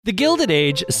The Gilded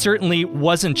Age certainly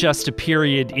wasn't just a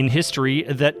period in history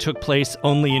that took place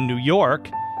only in New York.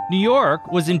 New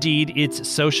York was indeed its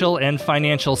social and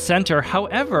financial center.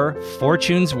 However,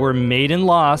 fortunes were made and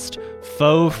lost,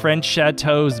 faux French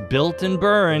chateaux built and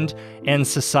burned, and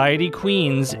society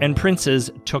queens and princes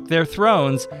took their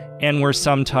thrones and were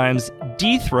sometimes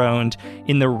dethroned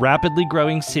in the rapidly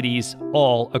growing cities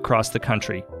all across the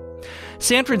country.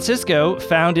 San Francisco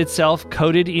found itself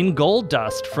coated in gold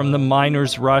dust from the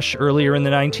miners' rush earlier in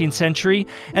the 19th century,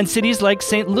 and cities like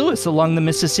St. Louis along the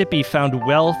Mississippi found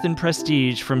wealth and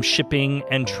prestige from shipping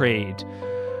and trade.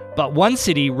 But one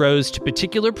city rose to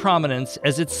particular prominence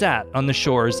as it sat on the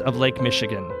shores of Lake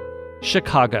Michigan: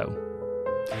 Chicago.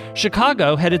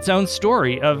 Chicago had its own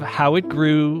story of how it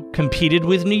grew, competed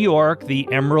with New York,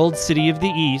 the Emerald City of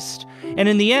the East, and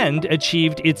in the end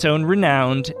achieved its own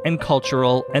renowned and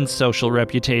cultural and social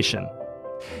reputation.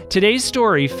 Today's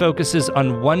story focuses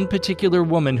on one particular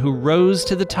woman who rose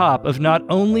to the top of not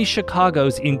only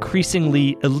Chicago's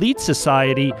increasingly elite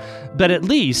society, but at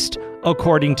least,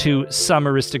 according to some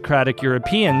aristocratic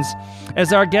Europeans,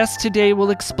 as our guest today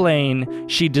will explain,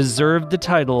 she deserved the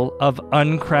title of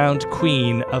uncrowned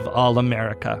Queen of All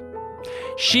America.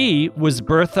 She was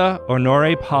Bertha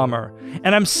Honore Palmer,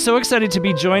 and I'm so excited to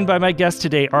be joined by my guest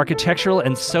today, architectural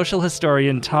and social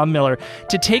historian Tom Miller,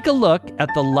 to take a look at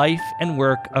the life and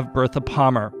work of Bertha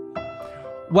Palmer.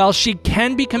 While she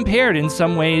can be compared in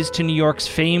some ways to New York's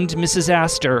famed Mrs.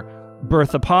 Astor,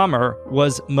 Bertha Palmer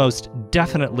was most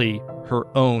definitely her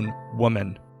own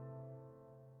woman.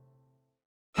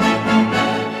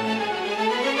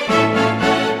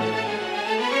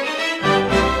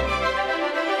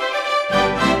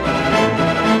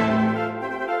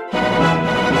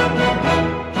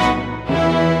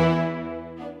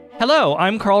 Hello,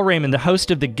 I'm Carl Raymond, the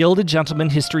host of the Gilded Gentleman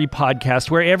History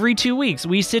Podcast, where every 2 weeks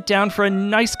we sit down for a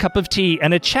nice cup of tea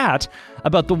and a chat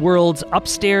about the world's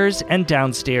upstairs and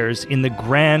downstairs in the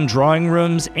grand drawing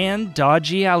rooms and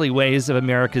dodgy alleyways of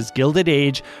America's Gilded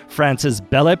Age, France's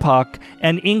Belle Epoque,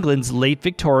 and England's late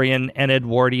Victorian and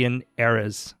Edwardian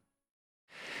eras.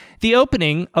 The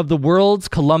opening of the World's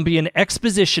Columbian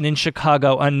Exposition in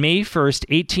Chicago on May 1st,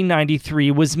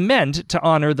 1893 was meant to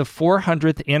honor the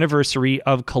 400th anniversary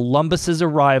of Columbus's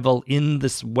arrival in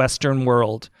this Western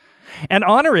world. And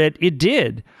honor it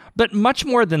did. But much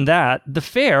more than that, the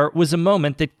fair was a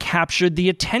moment that captured the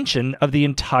attention of the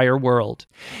entire world.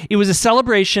 It was a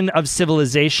celebration of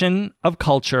civilization, of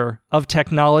culture, of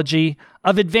technology,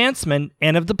 of advancement,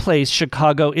 and of the place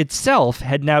Chicago itself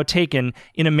had now taken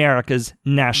in America's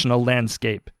national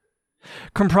landscape.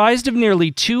 Comprised of nearly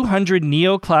 200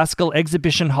 neoclassical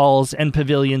exhibition halls and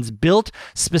pavilions built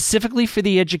specifically for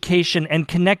the education and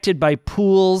connected by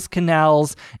pools,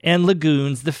 canals, and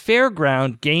lagoons, the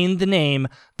fairground gained the name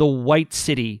the White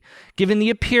City, given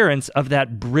the appearance of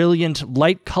that brilliant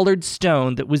light-colored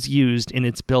stone that was used in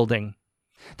its building.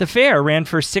 The fair ran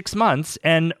for 6 months,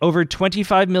 and over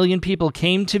 25 million people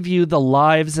came to view the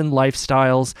lives and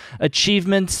lifestyles,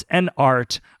 achievements, and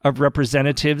art of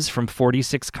representatives from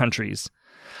 46 countries.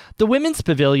 The Women's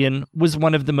Pavilion was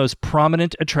one of the most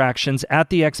prominent attractions at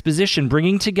the exposition,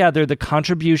 bringing together the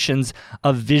contributions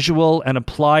of visual and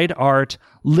applied art,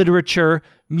 literature,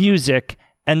 music,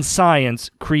 and science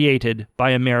created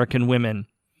by American women.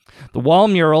 The wall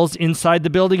murals inside the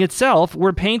building itself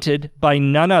were painted by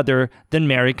none other than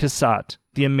Mary Cassatt,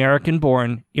 the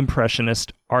American-born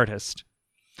Impressionist artist.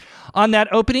 On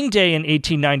that opening day in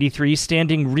 1893,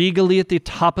 standing regally at the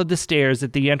top of the stairs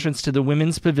at the entrance to the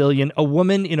Women's Pavilion, a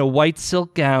woman in a white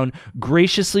silk gown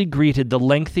graciously greeted the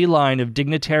lengthy line of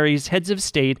dignitaries, heads of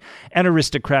state, and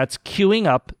aristocrats queuing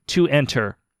up to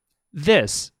enter.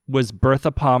 This was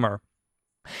Bertha Palmer.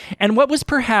 And what was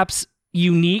perhaps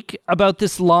unique about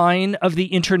this line of the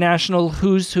international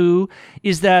who's who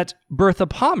is that Bertha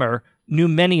Palmer knew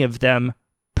many of them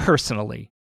personally.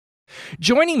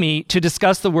 Joining me to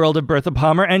discuss the world of Bertha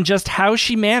Palmer and just how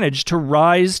she managed to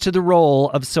rise to the role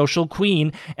of social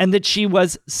queen, and that she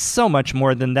was so much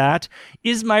more than that,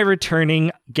 is my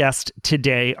returning guest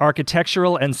today,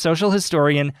 architectural and social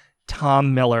historian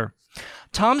Tom Miller.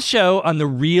 Tom's show on The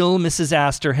Real Mrs.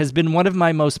 Astor has been one of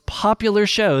my most popular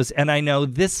shows, and I know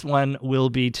this one will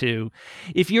be too.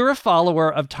 If you're a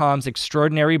follower of Tom's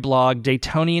extraordinary blog,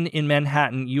 Daytonian in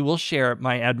Manhattan, you will share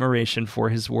my admiration for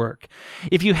his work.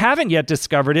 If you haven't yet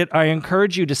discovered it, I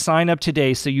encourage you to sign up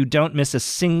today so you don't miss a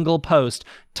single post.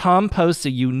 Tom posts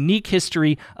a unique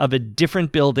history of a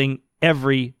different building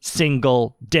every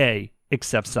single day,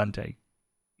 except Sunday.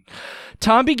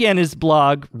 Tom began his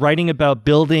blog writing about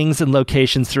buildings and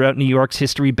locations throughout New York's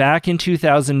history back in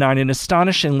 2009 and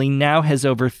astonishingly now has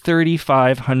over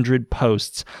 3,500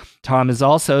 posts. Tom is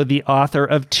also the author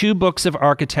of 2 books of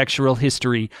architectural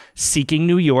history, Seeking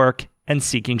New York and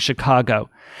Seeking Chicago.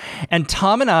 And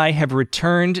Tom and I have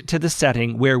returned to the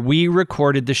setting where we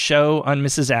recorded the show on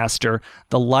Mrs. Astor,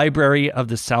 the library of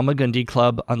the Salmagundi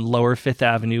Club on Lower Fifth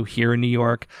Avenue here in New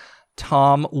York.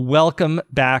 Tom, welcome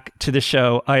back to the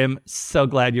show. I am so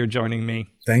glad you're joining me.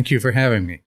 Thank you for having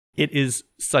me. It is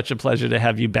such a pleasure to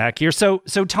have you back here. So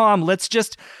Tom, let's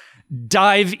just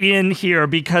dive in here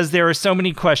because there are so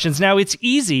many questions. Now, it's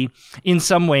easy in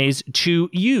some ways to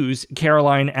use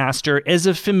Caroline Astor as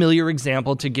a familiar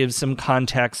example to give some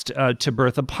context to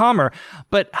Bertha Palmer.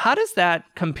 But how does that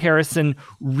comparison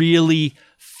really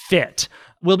fit?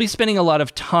 We'll be spending a lot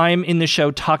of time in the show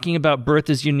talking about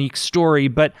Bertha's unique story,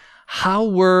 but how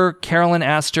were Caroline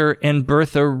Astor and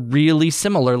Bertha really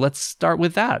similar? Let's start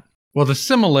with that. Well, the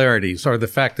similarities are the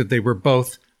fact that they were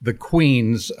both the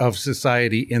queens of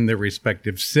society in their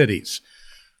respective cities.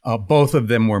 Both of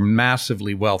them were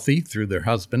massively wealthy through their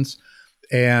husbands,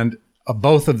 and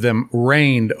both of them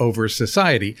reigned over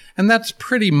society. And that's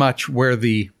pretty much where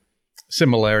the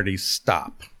similarities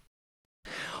stop.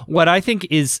 What I think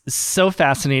is so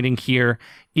fascinating here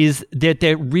is that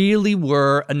there really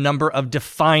were a number of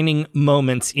defining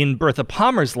moments in Bertha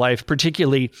Palmer's life,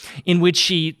 particularly in which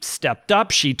she stepped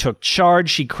up, she took charge,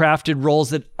 she crafted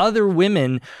roles that other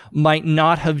women might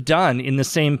not have done in the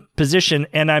same position.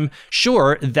 And I'm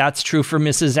sure that's true for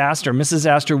Mrs. Astor. Mrs.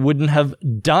 Astor wouldn't have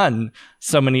done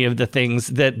so many of the things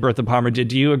that Bertha Palmer did.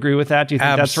 Do you agree with that? Do you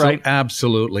think that's right?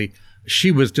 Absolutely.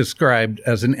 She was described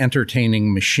as an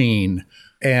entertaining machine,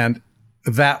 and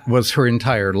that was her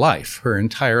entire life. Her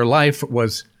entire life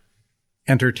was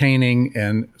entertaining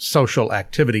and social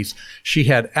activities. She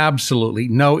had absolutely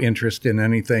no interest in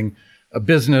anything, a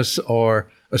business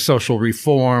or a social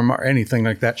reform or anything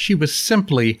like that. She was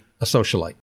simply a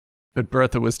socialite. But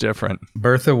Bertha was different.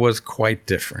 Bertha was quite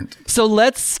different. So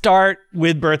let's start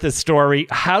with Bertha's story.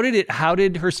 How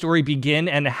did her story begin,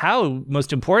 and how,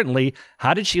 most importantly,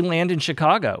 how did she land in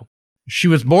Chicago? She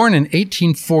was born in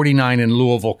 1849 in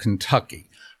Louisville, Kentucky.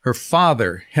 Her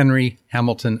father, Henry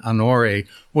Hamilton Honore,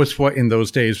 was what in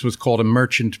those days was called a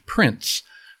merchant prince.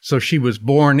 So she was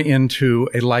born into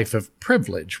a life of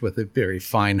privilege with a very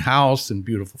fine house and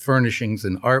beautiful furnishings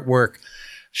and artwork.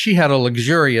 She had a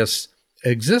luxurious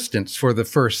existence for the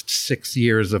first 6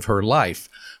 years of her life.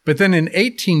 But then in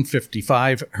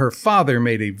 1855, her father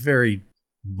made a very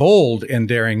bold and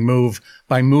daring move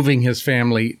by moving his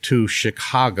family to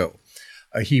Chicago.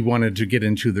 He wanted to get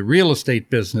into the real estate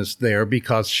business there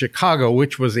because Chicago,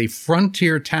 which was a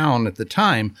frontier town at the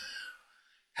time,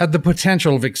 had the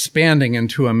potential of expanding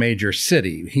into a major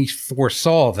city. He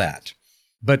foresaw that.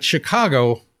 But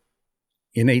Chicago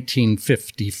in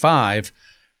 1855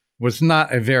 was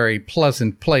not a very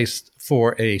pleasant place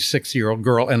for a 6-year-old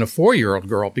girl and a 4-year-old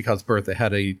girl because Bertha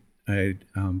had a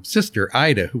sister,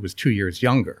 Ida, who was 2 years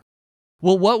younger.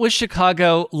 Well, what was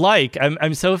Chicago like?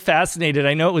 I'm so fascinated.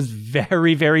 I know it was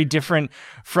very, very different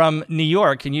from New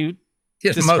York. Can you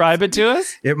describe it to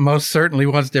us? It most certainly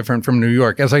was different from New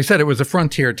York. As I said, it was a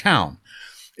frontier town.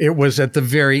 It was at the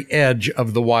very edge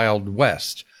of the Wild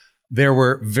West. There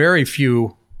were very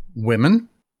few women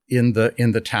in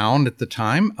the town at the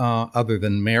time, other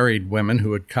than married women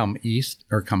who had come east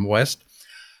or come west.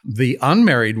 The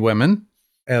unmarried women,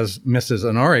 as Mrs.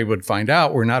 Honore would find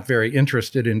out, were not very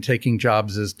interested in taking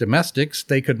jobs as domestics.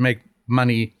 They could make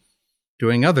money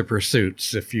doing other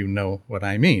pursuits, if you know what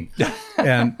I mean.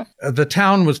 And the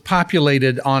town was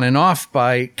populated on and off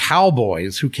by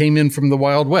cowboys who came in from the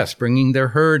Wild West, bringing their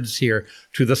herds here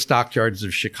to the stockyards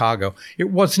of Chicago. It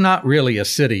was not really a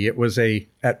city. It was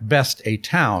at best a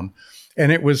town.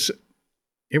 And it was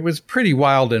pretty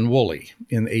wild and woolly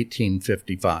in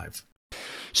 1855.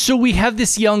 So we have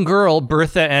this young girl,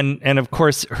 Bertha, and of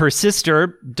course her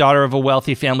sister, daughter of a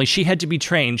wealthy family. She had to be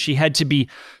trained. She had to be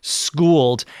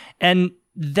schooled. And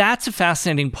that's a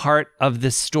fascinating part of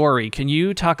this story. Can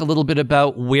you talk a little bit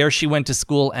about where she went to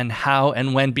school and how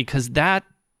and when? Because that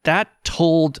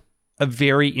gave a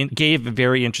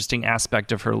very interesting aspect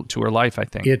to her life, I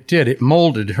think. It did. It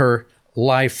molded her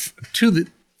life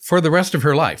for the rest of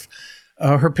her life.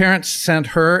 Her parents sent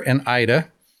her and Ida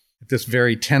at this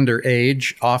very tender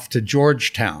age off to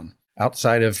Georgetown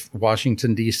outside of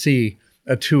Washington, D.C.,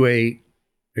 to a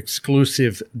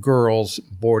exclusive girls'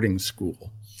 boarding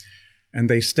school. And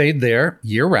they stayed there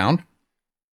year-round.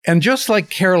 And just like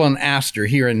Caroline Astor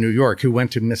here in New York, who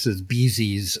went to Mrs.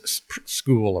 Beezy's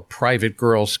school, a private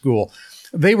girls' school,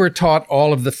 They were taught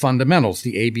all of the fundamentals,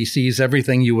 the ABCs,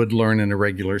 everything you would learn in a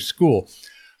regular school.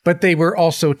 But they were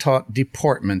also taught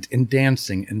deportment and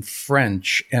dancing and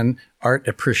French and art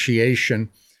appreciation.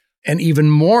 And even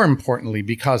more importantly,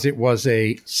 because it was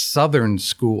a Southern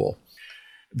school,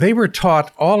 they were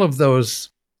taught all of those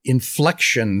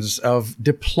inflections of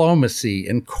diplomacy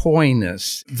and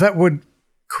coyness that would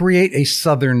create a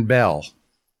Southern belle.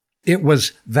 It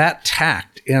was that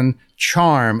tact and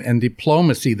charm and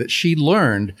diplomacy that she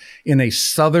learned in a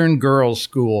Southern girls'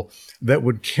 school that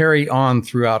would carry on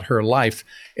throughout her life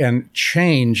and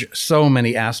change so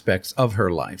many aspects of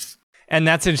her life. And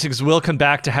that's interesting because we'll come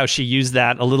back to how she used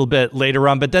that a little bit later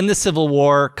on. But then the Civil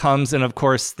War comes, and of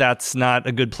course, that's not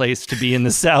a good place to be in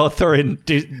the South or in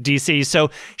D.C.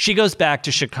 So she goes back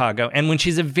to Chicago. And when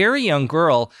she's a very young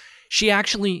girl, she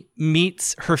actually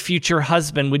meets her future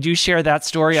husband. Would you share that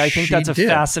story? I think that's a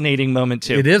fascinating moment,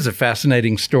 too. It is a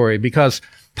fascinating story because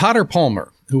Potter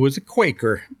Palmer, who was a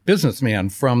Quaker businessman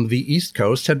from the East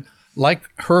Coast, had, like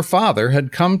her father,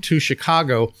 had come to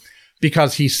Chicago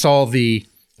because he saw the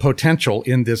potential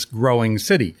in this growing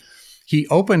city. He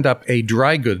opened up a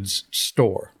dry goods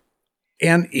store,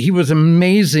 and he was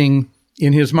amazing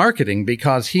in his marketing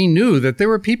because he knew that there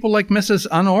were people like Mrs.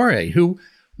 Honore who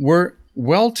were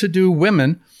well-to-do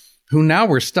women who now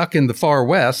were stuck in the far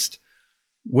West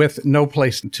with no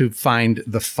place to find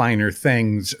the finer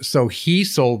things. So he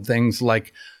sold things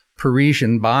like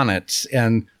Parisian bonnets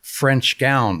and French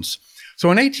gowns. So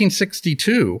in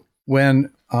 1862,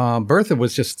 when Bertha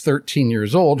was just 13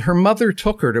 years old, her mother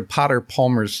took her to Potter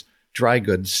Palmer's dry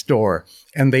goods store,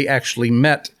 and they actually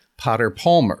met Potter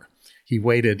Palmer. He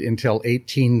waited until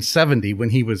 1870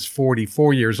 when he was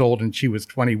 44 years old and she was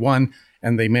 21,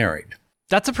 and they married.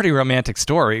 That's a pretty romantic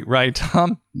story, right,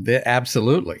 Tom?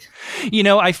 Absolutely. You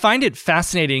know, I find it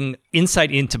fascinating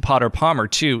insight into Potter Palmer,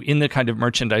 too, in the kind of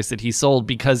merchandise that he sold,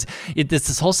 because it's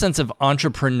this whole sense of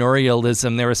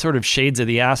entrepreneurialism. There are sort of shades of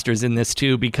the Astors in this,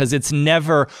 too, because it's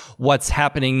never what's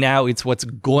happening now, it's what's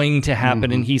going to happen.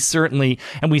 Mm-hmm. And he certainly,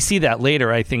 and we see that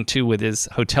later, I think, too, with his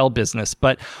hotel business.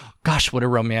 But gosh, what a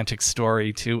romantic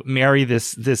story to marry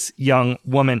this young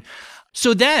woman.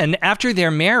 So then, after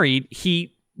they're married,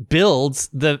 he builds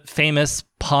the famous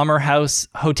Palmer House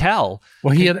Hotel.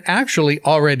 Well, he had actually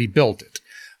already built it.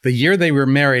 The year they were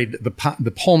married,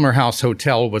 the Palmer House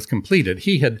Hotel was completed.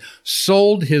 He had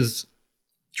sold his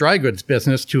dry goods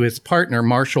business to his partner,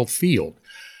 Marshall Field.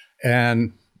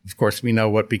 And, of course, we know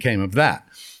what became of that.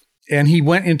 And he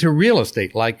went into real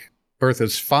estate like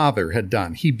Bertha's father had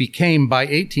done. He became, by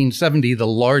 1870, the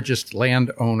largest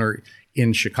landowner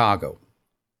in Chicago.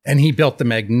 And he built the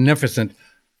magnificent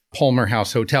Palmer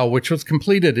House Hotel, which was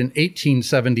completed in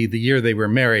 1870, the year they were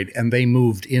married, and they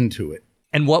moved into it.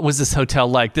 And what was this hotel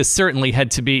like? This certainly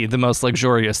had to be the most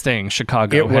luxurious thing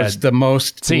Chicago had. It was the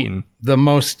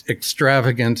most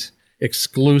extravagant,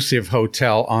 exclusive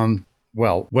hotel on,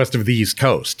 well, west of the East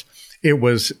Coast. It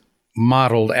was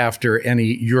modeled after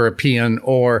any European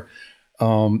or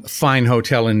fine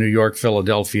hotel in New York,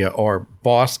 Philadelphia, or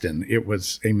Boston. It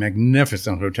was a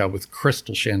magnificent hotel with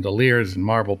crystal chandeliers and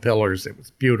marble pillars. It was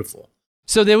beautiful.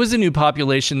 So there was a new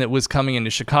population that was coming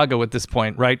into Chicago at this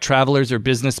point, right? Travelers or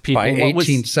business people? By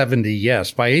 1870,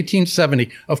 yes. By 1870,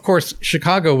 of course,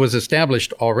 Chicago was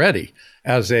established already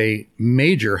as a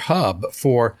major hub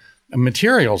for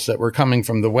materials that were coming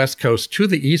from the West Coast to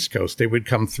the East Coast. They would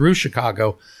come through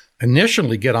Chicago,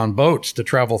 initially get on boats to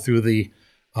travel through the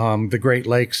Great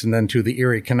Lakes and then to the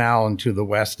Erie Canal and to the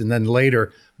west. And then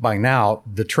later, by now,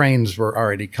 the trains were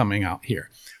already coming out here.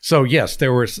 So yes,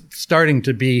 there was starting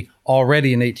to be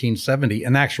already in 1870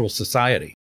 an actual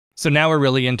society. So now we're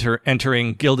really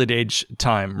entering Gilded Age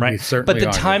time, right? We certainly But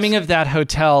the timing of that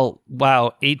hotel, wow,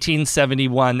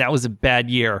 1871, that was a bad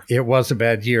year. It was a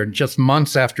bad year. Just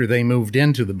months after they moved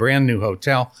into the brand new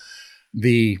hotel,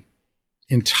 the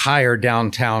entire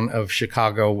downtown of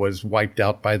Chicago was wiped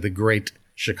out by the Great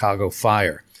Chicago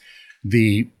Fire.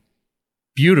 The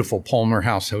beautiful Palmer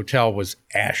House Hotel was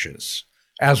ashes,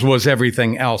 as was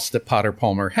everything else that Potter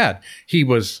Palmer had. He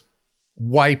was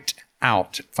wiped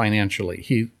out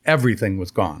financially. Everything was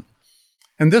gone.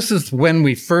 And this is when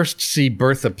we first see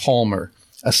Bertha Palmer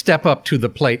a step up to the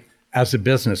plate as a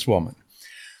businesswoman.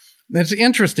 It's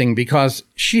interesting because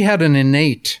she had an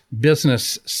innate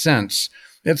business sense.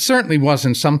 It certainly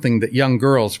wasn't something that young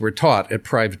girls were taught at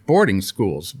private boarding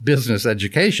schools, business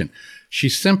education. She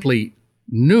simply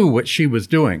knew what she was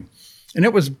doing. And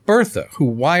it was Bertha who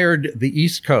wired the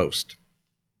East Coast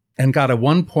and got a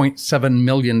 $1.7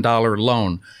 million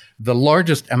loan, the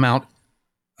largest amount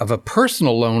of a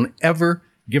personal loan ever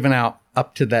given out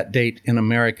up to that date in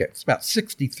America. It's about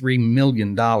 $63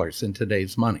 million in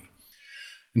today's money.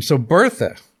 And so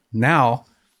Bertha, now,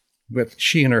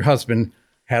 she and her husband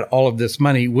had all of this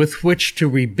money with which to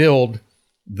rebuild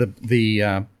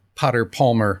the Potter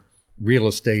Palmer real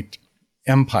estate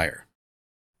empire.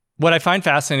 What I find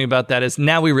fascinating about that is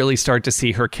now we really start to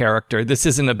see her character. This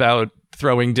isn't about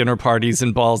throwing dinner parties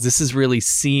and balls. This is really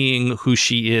seeing who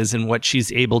she is and what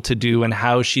she's able to do and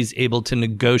how she's able to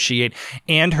negotiate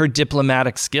and her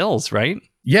diplomatic skills, right?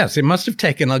 Yes, it must have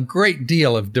taken a great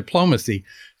deal of diplomacy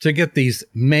to get these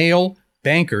male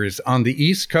bankers on the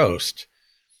East Coast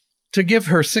to give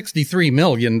her $63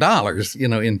 million,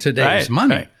 in today's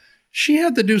money. Right. She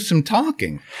had to do some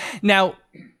talking. Now,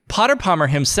 Potter Palmer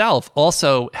himself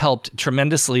also helped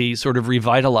tremendously sort of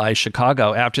revitalize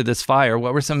Chicago after this fire.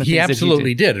 What were some of the things that he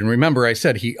absolutely did? And remember, I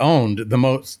said he owned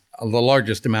the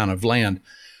largest amount of land.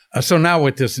 So now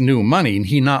with this new money,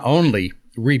 he not only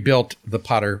rebuilt the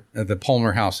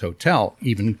Palmer House Hotel,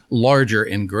 even larger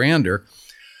and grander,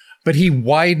 but he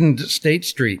widened State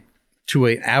Street to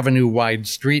an avenue-wide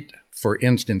street, for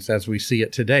instance, as we see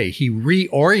it today. He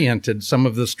reoriented some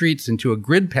of the streets into a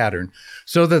grid pattern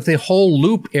so that the whole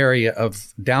loop area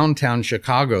of downtown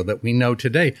Chicago that we know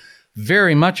today,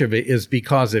 very much of it is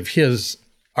because of his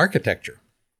architecture.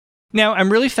 Now,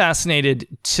 I'm really fascinated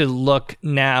to look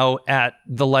now at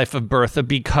the life of Bertha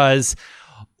because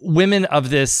women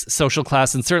of this social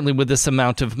class, and certainly with this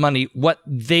amount of money, what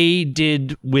they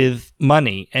did with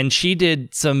money. And she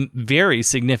did some very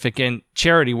significant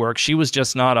charity work. She was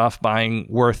just not off buying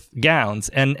Worth gowns.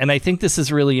 And I think this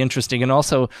is really interesting and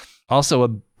also a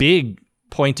big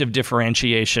point of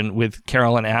differentiation with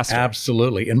Carolyn Astor.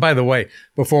 Absolutely. And by the way,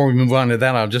 before we move on to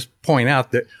that, I'll just point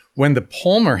out that when the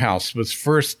Palmer House was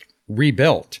first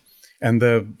rebuilt and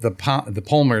the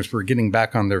Palmers were getting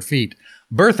back on their feet,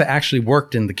 Bertha actually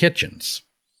worked in the kitchens.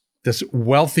 This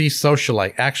wealthy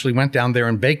socialite actually went down there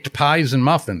and baked pies and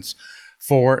muffins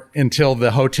until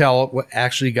the hotel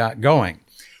actually got going.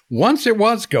 Once it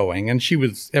was going and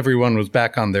everyone was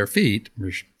back on their feet,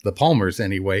 the Palmers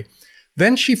anyway,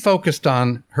 then she focused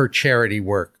on her charity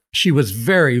work. She was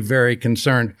very, very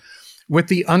concerned with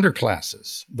the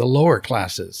underclasses, the lower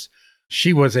classes.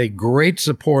 She was a great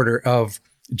supporter of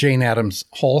Jane Addams'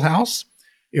 Hull House.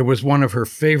 It was one of her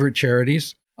favorite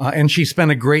charities, and she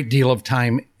spent a great deal of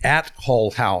time at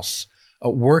Hull House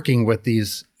working with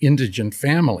these indigent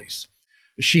families.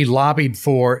 She lobbied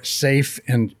for safe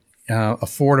and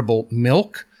affordable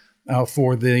milk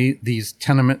for these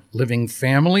tenement living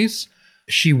families.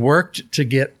 She worked to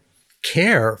get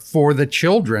care for the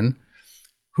children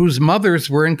whose mothers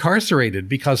were incarcerated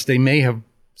because they may have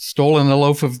stolen a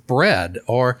loaf of bread,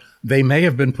 or they may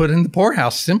have been put in the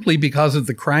poorhouse simply because of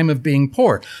the crime of being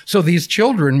poor. So these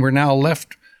children were now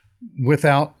left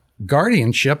without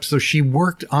guardianship, so she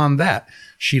worked on that.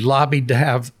 She lobbied to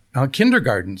have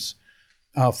kindergartens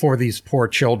for these poor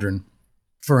children,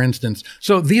 for instance.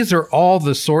 So these are all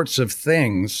the sorts of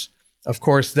things, of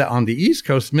course, that on the East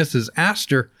Coast, Mrs.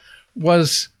 Astor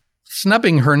was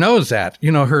snubbing her nose at.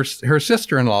 Her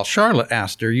sister-in-law, Charlotte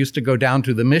Astor, used to go down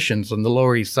to the missions on the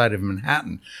Lower East Side of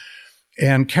Manhattan.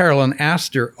 And Carolyn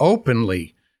Astor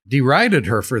openly derided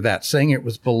her for that, saying it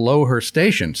was below her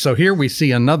station. So here we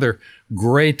see another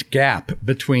great gap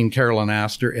between Carolyn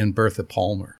Astor and Bertha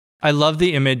Palmer. I love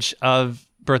the image of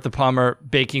Bertha Palmer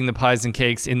baking the pies and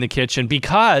cakes in the kitchen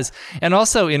because, and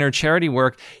also in her charity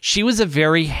work, she was a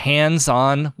very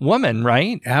hands-on woman,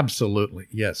 right? Absolutely.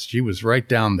 Yes, she was right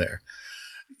down there.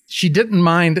 She didn't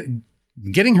mind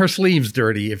getting her sleeves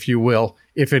dirty, if you will,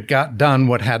 if it got done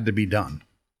what had to be done.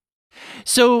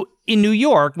 So in New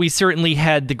York, we certainly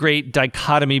had the great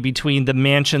dichotomy between the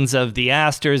mansions of the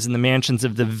Astors and the mansions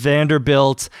of the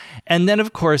Vanderbilts. And then,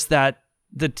 of course, the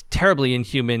terribly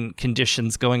inhuman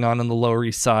conditions going on the Lower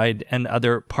East Side and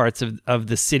other parts of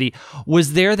the city.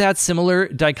 Was there that similar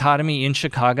dichotomy in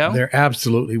Chicago? There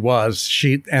absolutely was.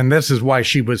 And this is why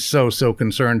she was so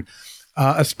concerned,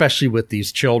 especially with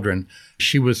these children.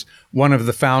 She was one of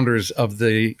the founders of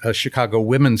the Chicago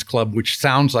Women's Club, which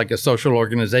sounds like a social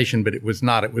organization, but it was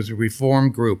not. It was a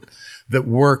reform group that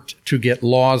worked to get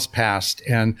laws passed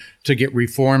and to get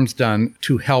reforms done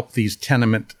to help these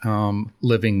tenement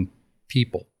living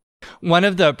people. One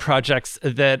of the projects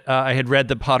that I had read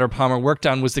that Potter Palmer worked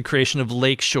on was the creation of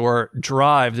Lakeshore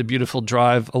Drive, the beautiful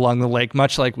drive along the lake,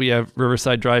 much like we have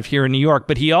Riverside Drive here in New York.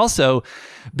 But he also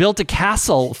built a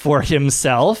castle for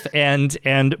himself and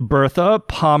Bertha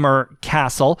Palmer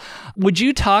Castle. Would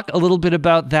you talk a little bit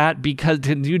about that? Because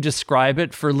can you describe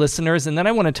it for listeners? And then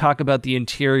I want to talk about the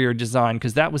interior design,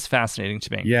 because that was fascinating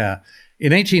to me. Yeah.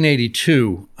 In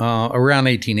 1882, around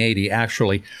 1880,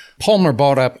 actually, Palmer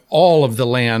bought up all of the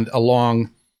land along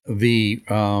the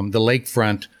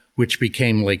lakefront which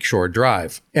became Lakeshore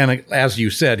Drive. And as you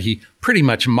said, he pretty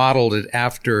much modeled it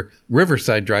after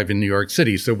Riverside Drive in New York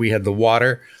City. So we had the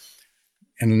water,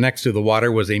 and next to the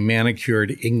water was a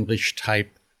manicured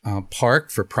English-type park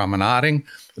for promenading.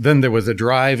 Then there was a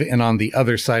drive, and on the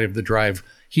other side of the drive,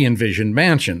 he envisioned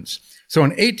mansions. So in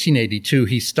 1882,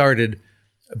 he started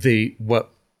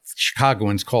what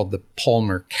Chicagoans called the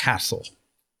Palmer Castle.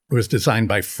 It was designed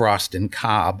by Frost and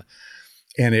Cobb,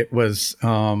 and it was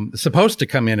supposed to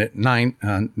come in at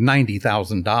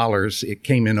 $90,000. It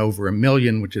came in over $1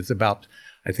 million, which is about,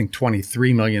 I think,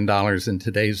 $23 million in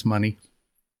today's money.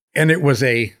 And it was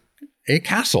a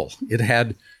castle. It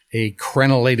had a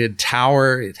crenellated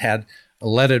tower. It had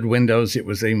leaded windows. It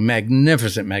was a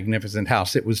magnificent, magnificent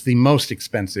house. It was the most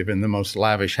expensive and the most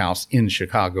lavish house in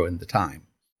Chicago at the time.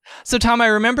 So, Tom, I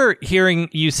remember hearing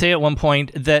you say at one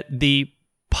point that the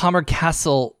Palmer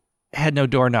Castle had no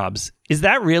doorknobs. Is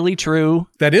that really true?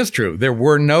 That is true. There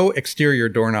were no exterior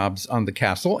doorknobs on the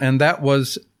castle, and that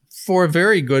was for a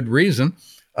very good reason,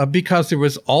 because there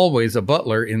was always a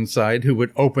butler inside who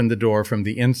would open the door from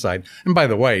the inside. And by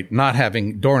the way, not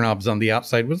having doorknobs on the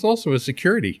outside was also a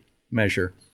security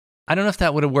measure. I don't know if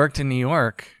that would have worked in New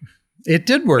York. It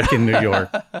did work in New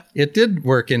York. It did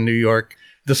work in New York.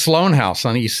 The Sloan House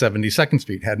on East 72nd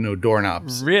Street had no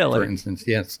doorknobs. Really? For instance,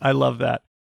 yes. I love that.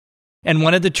 And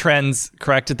one of the trends,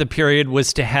 correct, at the period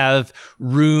was to have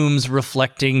rooms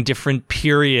reflecting different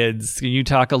periods. Can you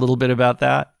talk a little bit about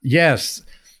that? Yes.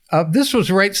 This was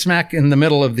right smack in the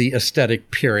middle of the aesthetic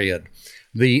period.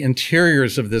 The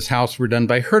interiors of this house were done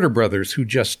by Herter Brothers, who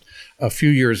just a few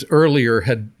years earlier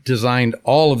had designed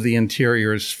all of the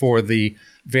interiors for the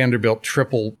Vanderbilt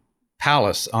Triple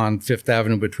Palace on Fifth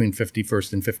Avenue between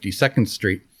 51st and 52nd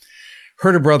Street.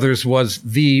 Herter Brothers was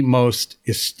the most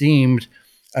esteemed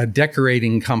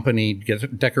decorating company,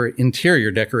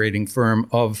 interior decorating firm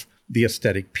of the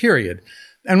aesthetic period.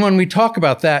 And when we talk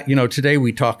about that, today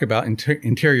we talk about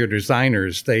interior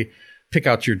designers. They pick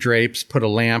out your drapes, put a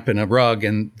lamp and a rug,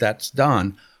 and that's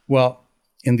done. Well,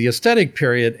 in the aesthetic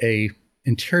period, a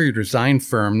interior design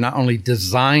firm not only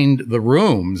designed the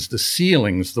rooms, the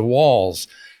ceilings, the walls,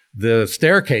 the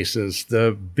staircases,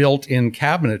 the built-in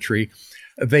cabinetry,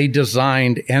 they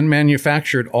designed and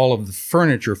manufactured all of the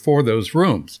furniture for those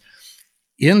rooms.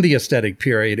 In the aesthetic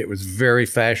period, it was very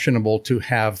fashionable to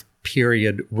have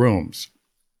period rooms.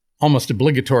 Almost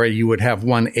obligatory, you would have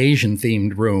one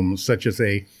Asian-themed room, such as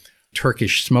a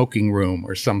Turkish smoking room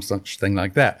or some such thing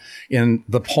like that. In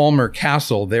the Palmer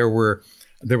Castle, there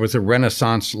was a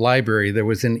Renaissance library. There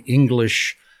was an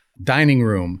English dining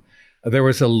room. There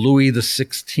was a Louis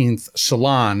XVI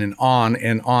salon, and on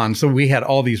and on. So we had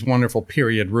all these wonderful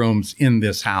period rooms in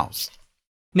this house.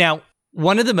 Now,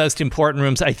 one of the most important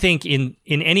rooms, I think, in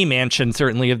any mansion,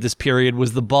 certainly of this period,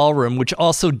 was the ballroom, which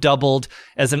also doubled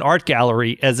as an art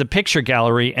gallery, as a picture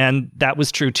gallery. And that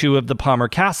was true, too, of the Palmer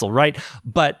Castle, right?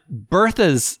 But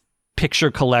Bertha's picture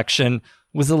collection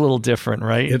was a little different,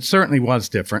 right? It certainly was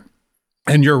different.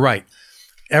 And you're right.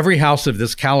 Every house of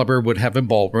this caliber would have a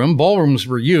ballroom. Ballrooms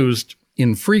were used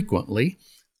infrequently.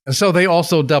 So they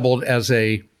also doubled as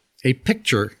a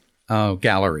picture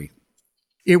gallery.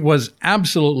 It was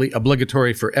absolutely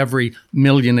obligatory for every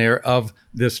millionaire of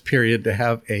this period to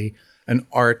have an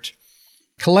art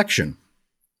collection.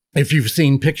 If you've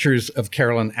seen pictures of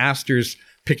Carolyn Astor's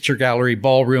picture gallery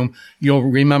ballroom, you'll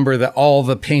remember that all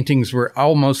the paintings were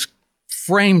almost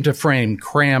frame to frame,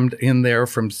 crammed in there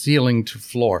from ceiling to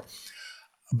floor.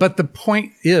 But the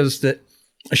point is that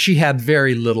she had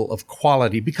very little of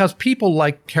quality because people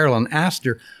like Carolyn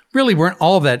Astor really weren't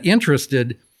all that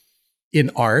interested in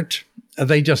art.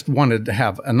 They just wanted to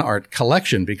have an art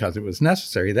collection because it was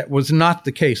necessary. That was not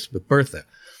the case with Bertha.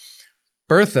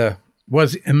 Bertha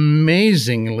was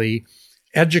amazingly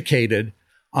educated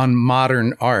on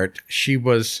modern art. She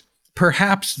was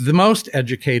perhaps the most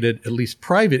educated, at least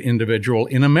private individual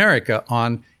in America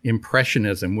on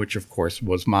Impressionism, which of course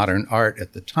was modern art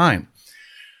at the time.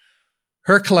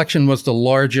 Her collection was the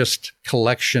largest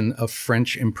collection of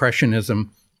French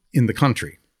Impressionism in the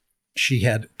country. She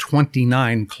had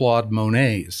 29 Claude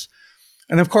Monets.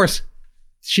 And of course,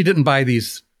 she didn't buy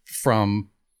these from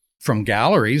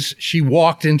galleries. She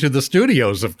walked into the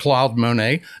studios of Claude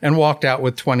Monet and walked out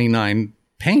with 29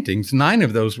 paintings. 9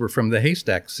 of those were from the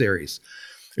Haystack series.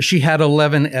 She had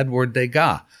 11 Edward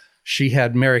Degas. She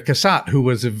had Mary Cassatt, who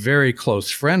was a very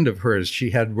close friend of hers.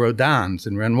 She had Rodins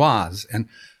and Renoirs and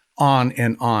on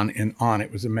and on and on.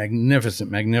 It was a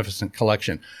magnificent, magnificent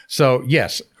collection. So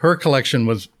yes, her collection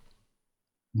was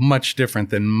much different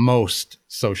than most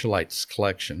socialites'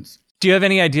 collections. Do you have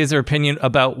any ideas or opinion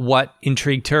about what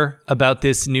intrigued her about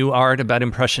this new art, about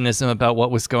Impressionism, about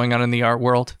what was going on in the art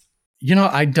world?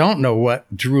 I don't know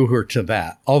what drew her to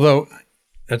that. Although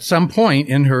at some point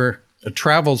in her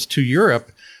travels to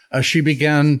Europe, she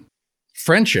began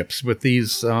friendships with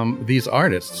these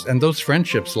artists, and those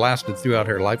friendships lasted throughout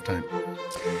her lifetime.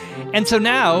 And so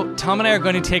now, Tom and I are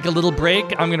going to take a little break.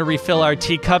 I'm going to refill our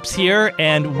teacups here,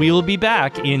 and we will be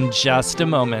back in just a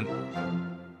moment.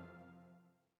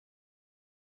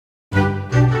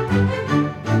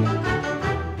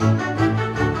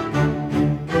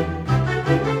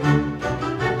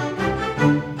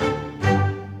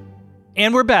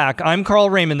 And we're back. I'm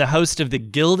Carl Raymond, the host of the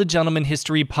Gilded Gentleman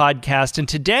History Podcast. And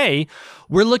today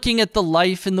we're looking at the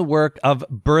life and the work of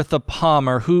Bertha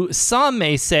Palmer, who some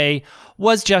may say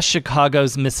was just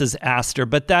Chicago's Mrs. Astor.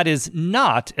 But that is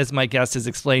not, as my guest has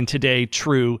explained today,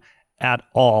 true at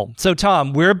all. So,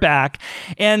 Tom, we're back.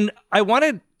 And I want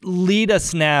to lead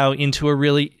us now into a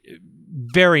really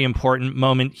very important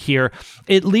moment here.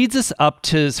 It leads us up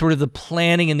to sort of the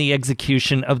planning and the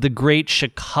execution of the Great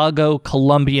Chicago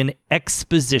Columbian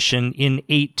Exposition in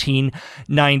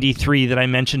 1893 that I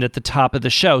mentioned at the top of the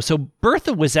show. So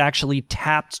Bertha was actually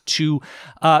tapped to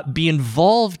be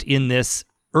involved in this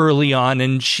early on,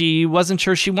 and she wasn't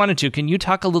sure she wanted to. Can you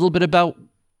talk a little bit about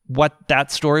what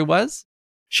that story was?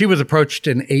 She was approached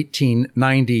in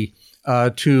 1890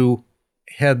 to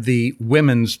head the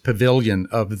women's pavilion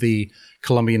of the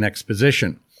Columbian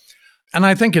Exposition. And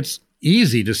I think it's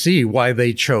easy to see why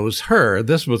they chose her.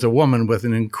 This was a woman with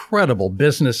an incredible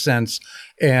business sense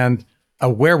and a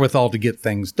wherewithal to get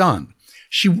things done.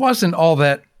 She wasn't all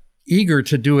that eager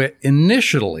to do it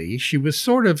initially. She was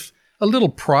sort of a little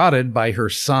prodded by her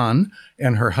son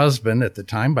and her husband at the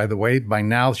time. By the way, by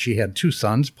now she had two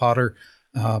sons, Potter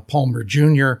Palmer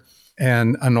Jr.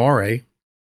 and Honore.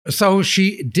 So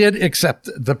she did accept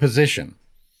the position.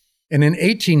 And in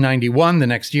 1891, the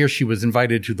next year, she was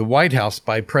invited to the White House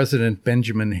by President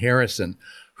Benjamin Harrison,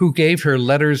 who gave her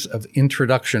letters of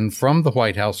introduction from the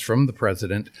White House, from the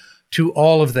president, to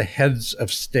all of the heads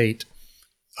of state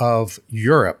of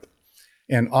Europe.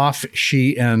 And off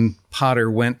she and Potter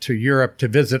went to Europe to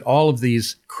visit all of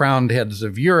these crowned heads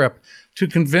of Europe to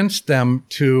convince them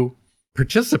to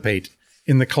participate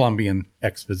in the Columbian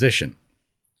Exposition.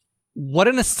 What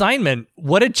an assignment.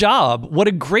 What a job. What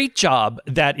a great job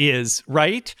that is,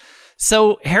 right?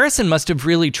 So Harrison must have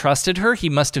really trusted her. He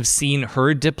must have seen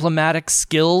her diplomatic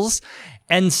skills.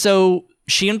 And so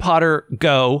she and Potter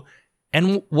go.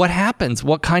 And what happens?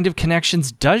 What kind of connections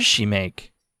does she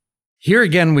make? Here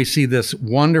again, we see this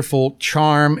wonderful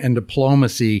charm and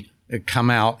diplomacy come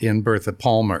out in Bertha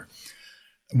Palmer.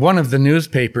 One of the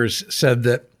newspapers said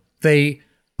that they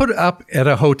put up at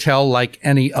a hotel like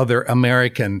any other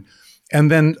American, and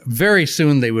then very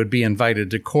soon they would be invited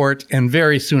to court, and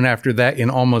very soon after that, in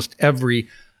almost every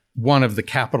one of the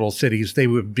capital cities, they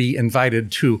would be invited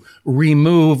to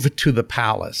remove to the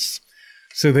palace.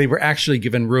 So they were actually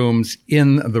given rooms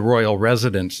in the royal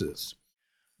residences.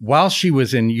 While she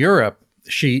was in Europe,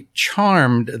 she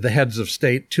charmed the heads of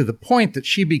state to the point that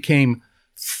she became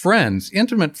friends,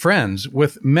 intimate friends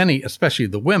with many, especially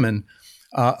the women,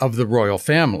 of the royal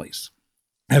families.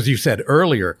 As you said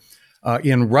earlier,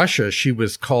 in Russia, she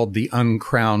was called the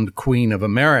uncrowned Queen of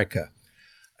America.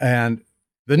 And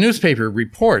the newspaper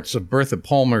reports of Bertha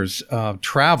Palmer's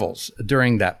travels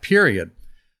during that period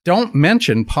don't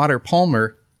mention Potter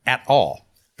Palmer at all.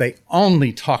 They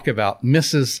only talk about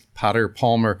Mrs. Potter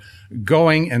Palmer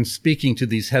going and speaking to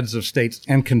these heads of states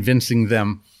and convincing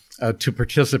them to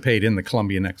participate in the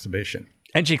Columbian Exhibition.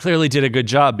 And she clearly did a good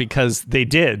job, because they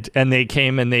did. And they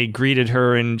came and they greeted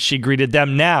her and she greeted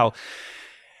them. Now,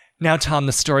 Tom,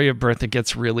 the story of Bertha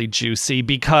gets really juicy,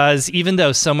 because even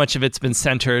though so much of it's been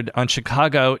centered on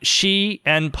Chicago, she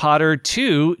and Potter,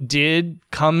 too, did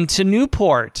come to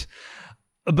Newport.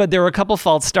 But there were a couple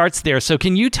false starts there. So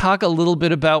can you talk a little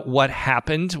bit about what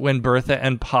happened when Bertha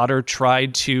and Potter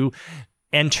tried to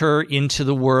enter into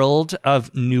the world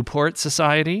of Newport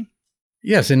society?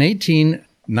 Yes, in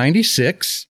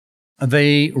 1896,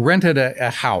 they rented a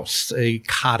house, a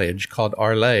cottage called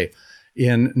Arles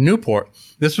in Newport.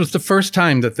 This was the first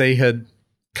time that they had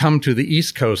come to the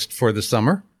East Coast for the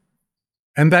summer.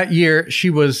 And that year, she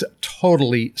was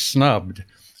totally snubbed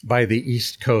by the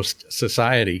East Coast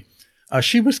society.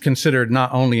 She was considered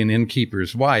not only an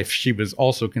innkeeper's wife, she was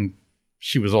also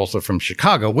from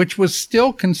Chicago, which was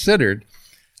still considered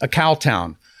a cow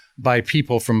town by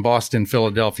people from Boston,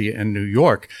 Philadelphia, and New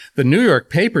York. The New York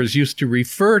papers used to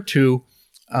refer to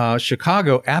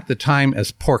Chicago at the time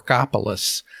as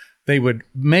Porkopolis. They would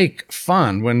make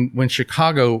fun when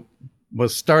Chicago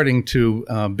was starting to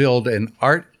build an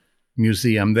art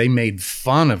museum. They made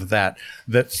fun of that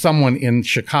someone in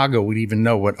Chicago would even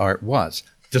know what art was,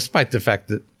 despite the fact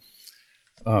that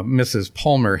Mrs.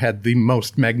 Palmer had the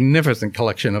most magnificent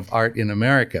collection of art in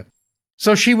America.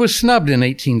 So she was snubbed in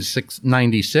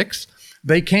 1896.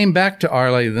 They came back to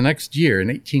Arles the next year in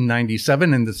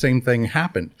 1897, and the same thing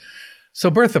happened. So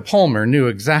Bertha Palmer knew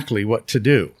exactly what to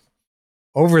do.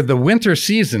 Over the winter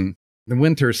season, the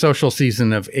winter social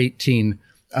season of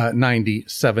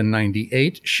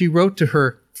 1897-98, she wrote to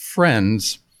her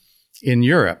friends in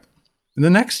Europe. The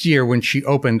next year, when she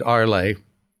opened Arles,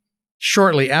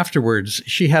 shortly afterwards,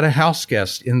 she had a house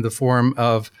guest in the form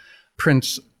of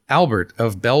Prince Albert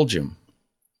of Belgium.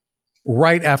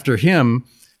 Right after him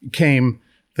came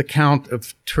the Count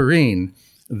of Turin,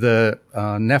 the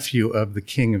nephew of the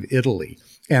King of Italy,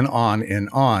 and on and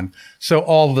on. So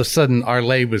all of a sudden,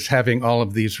 Arles was having all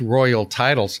of these royal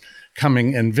titles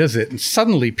coming and visit, and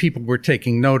suddenly people were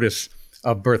taking notice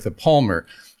of Bertha Palmer,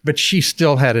 but she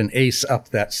still had an ace up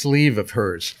that sleeve of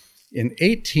hers. In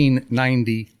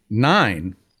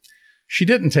 1899, she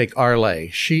didn't take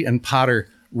Arles. She and Potter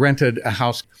rented a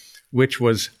house which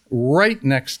was right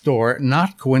next door,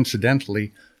 not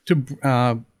coincidentally, to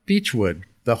Beechwood,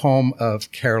 the home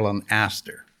of Caroline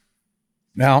Astor.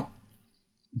 Now,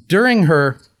 during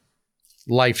her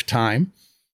lifetime,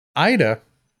 Ida,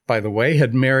 by the way,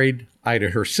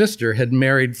 her sister, had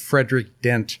married Frederick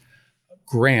Dent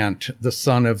Grant, the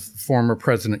son of former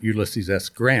President Ulysses S.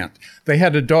 Grant. They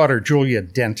had a daughter, Julia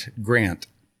Dent Grant.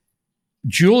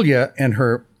 Julia and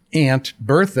her aunt,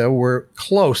 Bertha, were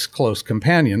close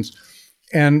companions,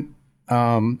 and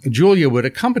Julia would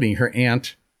accompany her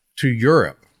aunt to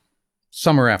Europe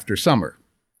summer after summer.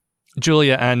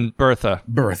 Julia and Bertha.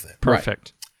 Bertha.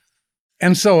 Perfect. Right.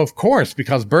 And so, of course,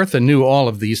 because Bertha knew all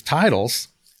of these titles,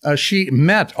 she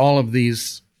met all of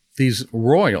these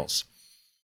royals.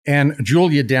 And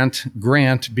Julia Dent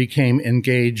Grant became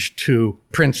engaged to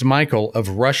Prince Michael of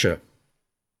Russia.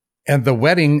 And the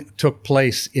wedding took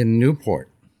place in Newport,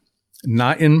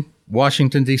 not in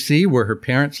Washington, D.C., where her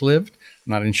parents lived,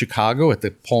 not in Chicago at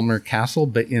the Palmer Castle,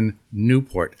 but in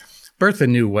Newport. Bertha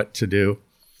knew what to do.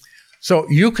 So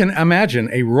you can imagine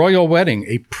a royal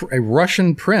wedding, a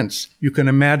Russian prince. You can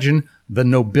imagine the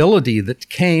nobility that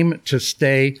came to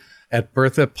stay at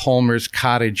Bertha Palmer's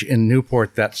cottage in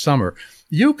Newport that summer.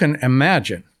 You can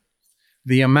imagine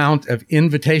the amount of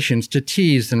invitations to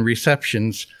teas and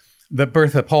receptions that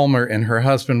Bertha Palmer and her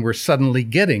husband were suddenly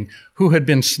getting, who had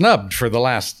been snubbed for the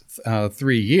last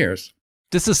 3 years.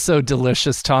 This is so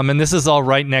delicious, Tom, and this is all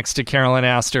right next to Caroline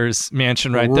Astor's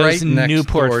mansion, right? Those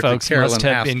Newport folks must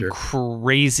have been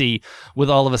crazy with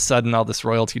all of a sudden all this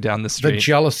royalty down the street. The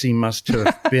jealousy must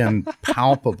have been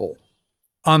palpable.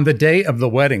 On the day of the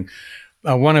wedding,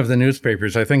 one of the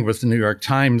newspapers, I think it was the New York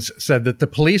Times, said that the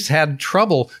police had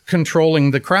trouble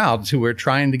controlling the crowds who were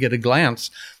trying to get a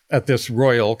glance at this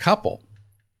royal couple.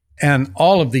 And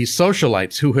all of these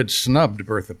socialites who had snubbed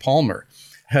Bertha Palmer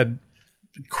had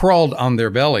crawled on their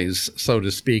bellies, so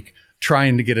to speak,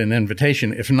 trying to get an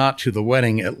invitation, if not to the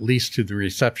wedding, at least to the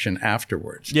reception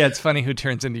afterwards. Yeah, it's funny who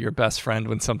turns into your best friend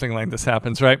when something like this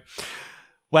happens, right?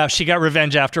 Wow, she got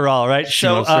revenge after all, right?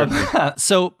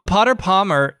 So Potter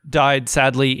Palmer died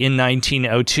sadly in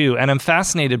 1902, and I'm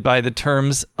fascinated by the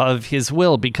terms of his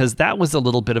will because that was a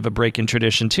little bit of a break in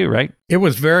tradition too, right? It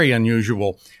was very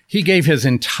unusual. He gave his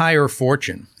entire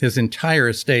fortune, his entire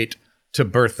estate, to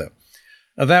Bertha.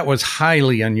 That was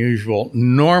highly unusual.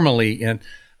 Normally,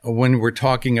 when we're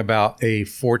talking about a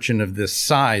fortune of this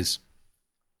size,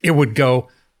 it would go,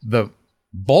 the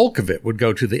bulk of it would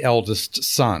go to the eldest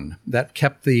son. That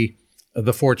kept the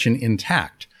fortune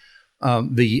intact.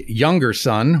 The younger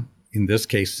son, in this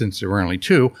case, since there were only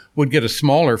two, would get a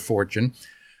smaller fortune.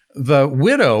 The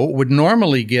widow would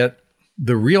normally get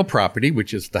the real property,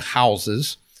 which is the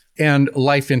houses, and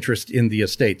life interest in the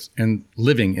estates and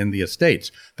living in the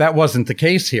estates. That wasn't the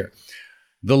case here.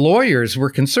 The lawyers were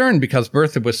concerned because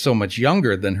Bertha was so much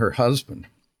younger than her husband.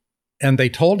 And they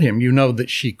told him, that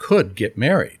she could get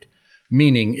married.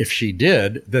 Meaning if she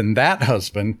did, then that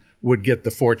husband would get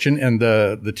the fortune and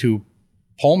the two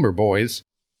Palmer boys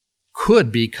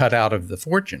could be cut out of the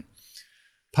fortune.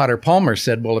 Potter Palmer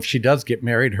said, well, if she does get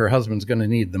married, her husband's going to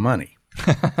need the money.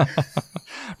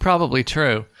 Probably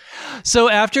true. So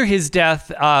after his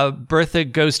death, Bertha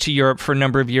goes to Europe for a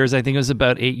number of years. I think it was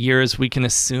about 8 years. We can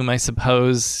assume, I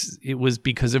suppose, it was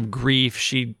because of grief.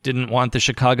 She didn't want the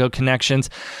Chicago connections.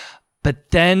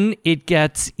 But then it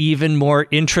gets even more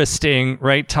interesting,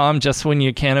 right, Tom? Just when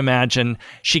you can't imagine.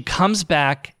 She comes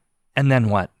back, and then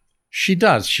what? She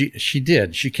does. She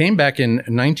did. She came back in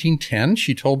 1910.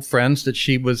 She told friends that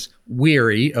she was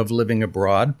weary of living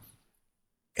abroad.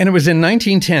 And it was in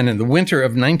 1910, in the winter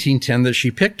of 1910, that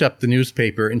she picked up the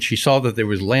newspaper and she saw that there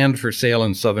was land for sale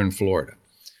in southern Florida.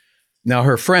 Now,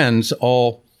 her friends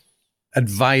all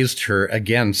advised her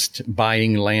against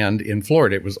buying land in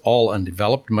Florida. It was all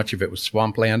undeveloped. Much of it was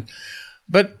swampland.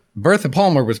 But Bertha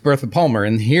Palmer was Bertha Palmer.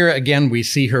 And here again, we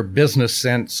see her business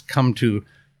sense come to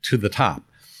the top.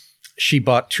 She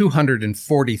bought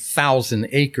 240,000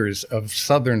 acres of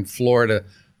southern Florida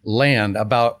land,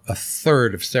 about a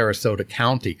third of Sarasota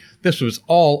County. This was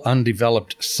all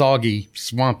undeveloped, soggy,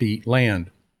 swampy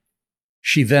land.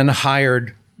 She then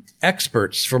hired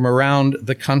experts from around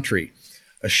the country.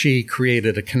 She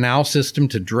created a canal system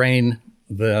to drain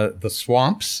the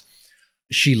swamps.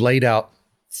 She laid out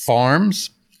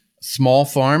farms, small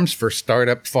farms for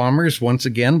startup farmers. Once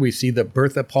again, we see that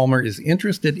Bertha Palmer is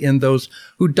interested in those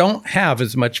who don't have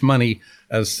as much money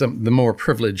as the more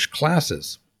privileged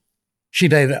classes. She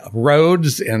did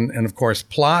roads and of course,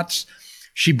 plots.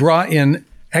 She brought in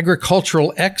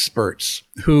agricultural experts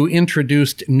who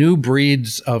introduced new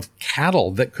breeds of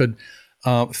cattle that could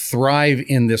thrive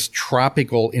in this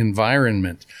tropical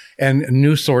environment, and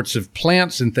new sorts of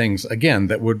plants and things, again,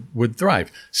 that would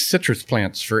thrive. Citrus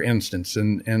plants, for instance,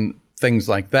 and things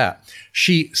like that.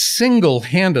 She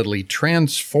single-handedly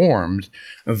transformed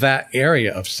that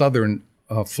area of southern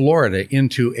Florida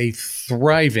into a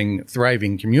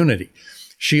thriving community.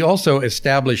 She also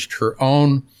established her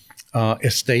own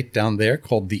estate down there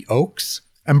called the Oaks.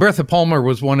 And Bertha Palmer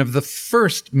was one of the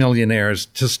first millionaires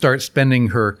to start spending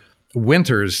her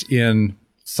winters in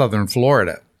southern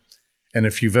Florida. And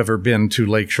if you've ever been to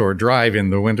Lakeshore Drive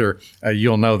in the winter,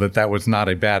 you'll know that that was not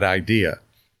a bad idea.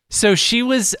 So she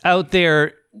was out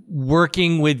there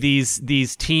working with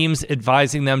these teams,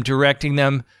 advising them, directing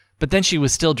them, but then she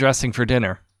was still dressing for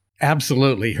dinner.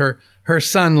 Absolutely. Her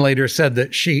son later said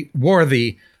that she wore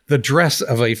the dress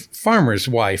of a farmer's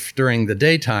wife during the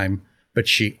daytime, but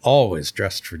she always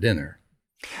dressed for dinner.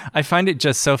 I find it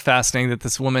just so fascinating that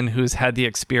this woman who's had the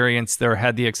experience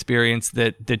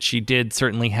that she did,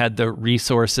 certainly had the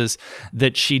resources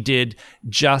that she did,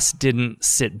 just didn't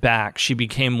sit back. She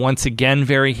became once again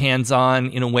very hands-on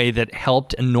in a way that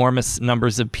helped enormous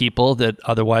numbers of people that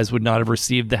otherwise would not have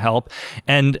received the help.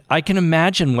 And I can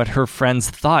imagine what her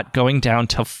friends thought going down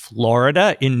to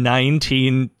Florida in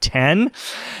 1910.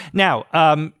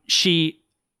 Now, she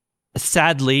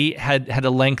sadly had a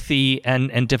lengthy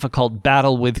and difficult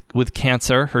battle with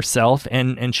cancer herself,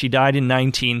 and she died in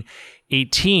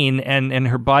 1918, and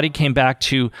her body came back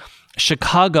to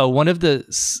Chicago. One of the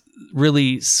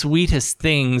really sweetest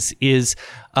things is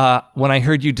when I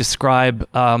heard you describe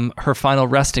her final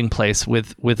resting place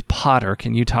with Potter.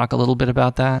 Can you talk a little bit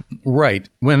about that? Right.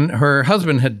 When her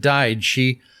husband had died,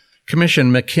 she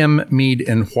commissioned McKim, Mead,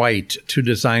 and White to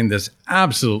design this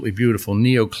absolutely beautiful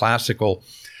neoclassical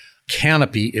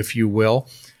canopy, if you will.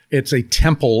 It's a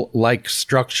temple-like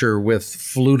structure with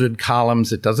fluted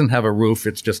columns. It doesn't have a roof.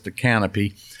 It's just a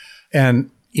canopy. And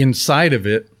inside of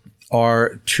it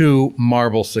are two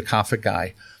marble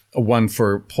sarcophagi, one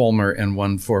for Palmer and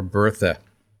one for Bertha,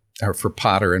 or for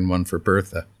Potter and one for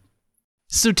Bertha.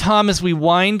 So, Tom, as we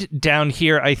wind down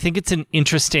here, I think it's an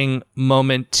interesting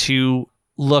moment to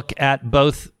look at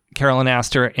both Carolyn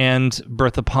Astor and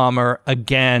Bertha Palmer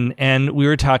again. And we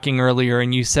were talking earlier,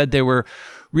 and you said there were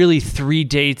really 3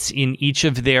 dates in each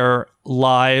of their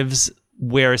lives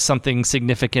where something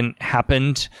significant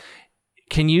happened.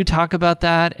 Can you talk about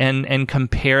that and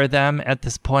compare them at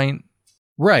this point?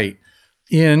 Right.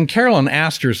 In Carolyn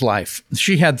Astor's life,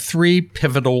 she had 3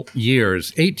 pivotal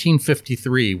years.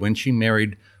 1853, when she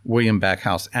married William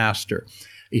Backhouse Astor.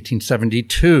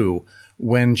 1872,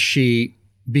 when she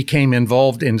became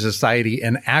involved in society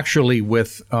and actually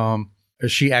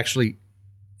she actually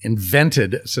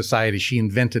invented society. She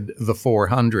invented the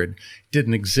 400. It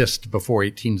didn't exist before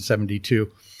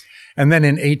 1872. And then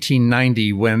in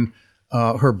 1890, when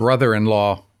her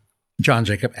brother-in-law, John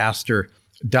Jacob Astor,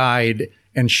 died,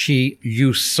 and she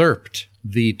usurped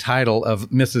the title of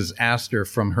Mrs. Astor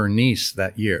from her niece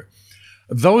that year.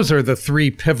 Those are the 3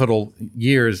 pivotal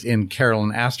years in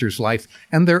Carolyn Astor's life,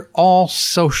 and they're all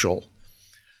social.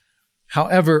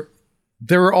 However,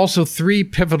 there were also 3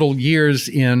 pivotal years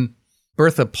in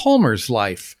Bertha Palmer's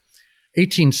life.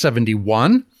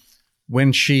 1871,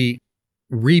 when she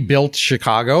rebuilt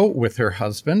Chicago with her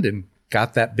husband and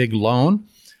got that big loan.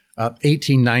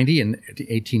 1890 and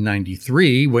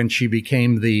 1893, when she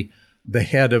became the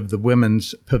head of the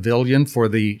Women's Pavilion for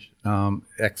the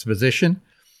exposition.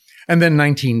 And then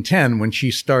 1910, when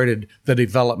she started the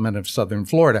development of southern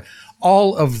Florida.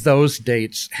 All of those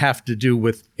dates have to do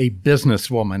with a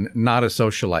businesswoman, not a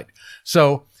socialite.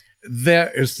 So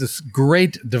there is this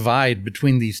great divide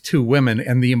between these 2 women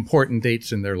and the important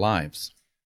dates in their lives.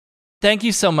 Thank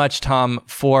you so much, Tom,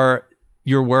 for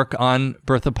your work on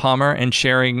Bertha Palmer and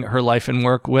sharing her life and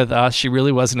work with us. She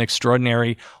really was an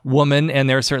extraordinary woman, and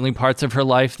there are certainly parts of her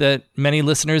life that many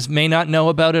listeners may not know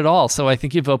about at all. So I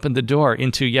think you've opened the door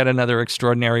into yet another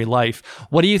extraordinary life.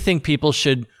 What do you think people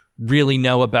should really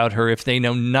know about her if they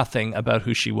know nothing about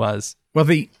who she was? Well,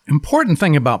 the important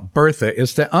thing about Bertha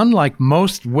is that unlike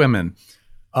most women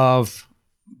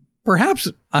perhaps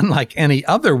unlike any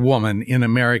other woman in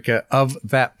America of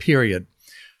that period,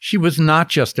 she was not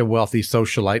just a wealthy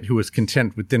socialite who was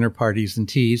content with dinner parties and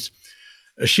teas.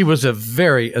 She was a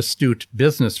very astute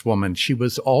businesswoman. She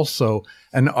was also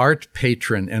an art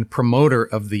patron and promoter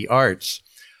of the arts,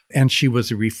 and she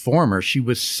was a reformer. She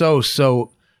was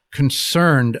so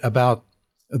concerned about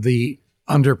the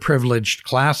underprivileged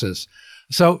classes.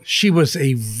 So she was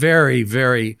a very,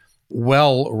 very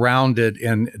well-rounded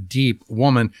and deep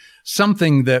woman,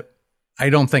 something that I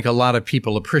don't think a lot of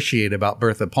people appreciate about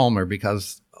Bertha Palmer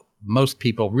because most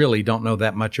people really don't know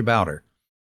that much about her.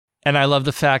 And I love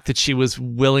the fact that she was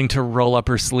willing to roll up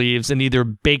her sleeves and either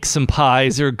bake some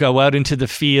pies or go out into the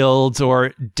fields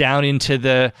or down into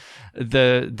the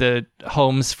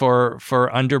homes for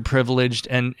underprivileged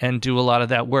and do a lot of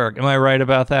that work. Am I right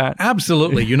about that?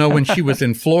 Absolutely. You know, when she was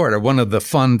in Florida, one of the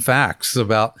fun facts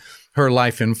about her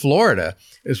life in Florida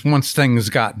is once things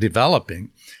got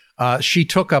developing, she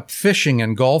took up fishing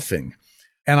and golfing.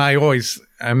 And I always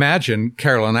imagine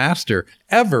Carolyn Astor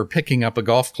ever picking up a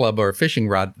golf club or a fishing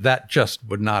rod. That just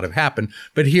would not have happened.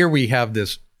 But here we have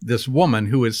this woman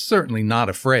who is certainly not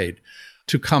afraid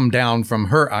to come down from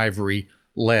her ivory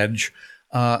ledge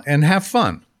and have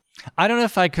fun. I don't know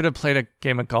if I could have played a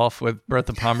game of golf with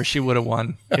Bertha Palmer. She would have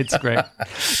won. It's great.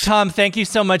 Tom, thank you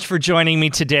so much for joining me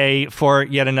today for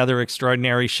yet another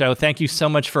extraordinary show. Thank you so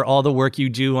much for all the work you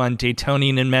do on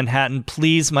Daytonian and Manhattan.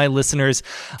 Please, my listeners,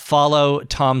 follow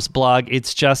Tom's blog.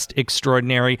 It's just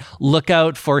extraordinary. Look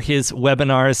out for his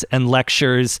webinars and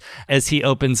lectures as he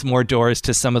opens more doors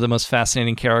to some of the most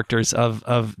fascinating characters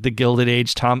of the Gilded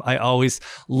Age. Tom, I always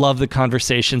love the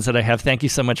conversations that I have. Thank you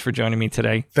so much for joining me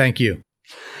today. Thank you.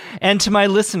 And to my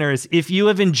listeners, if you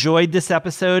have enjoyed this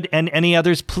episode and any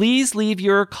others, please leave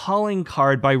your calling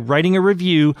card by writing a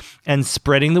review and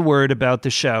spreading the word about the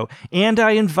show. And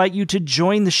I invite you to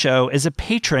join the show as a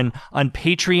patron on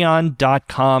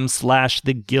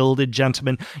patreon.com/The Gilded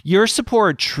Gentleman. Your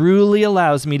support truly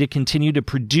allows me to continue to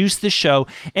produce the show,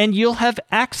 and you'll have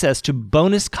access to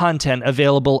bonus content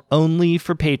available only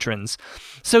for patrons.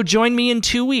 So join me in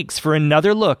 2 weeks for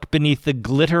another look beneath the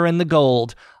glitter and the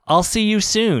gold. I'll see you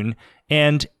soon.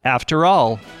 And after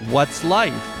all, what's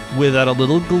life without a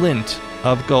little glint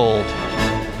of gold?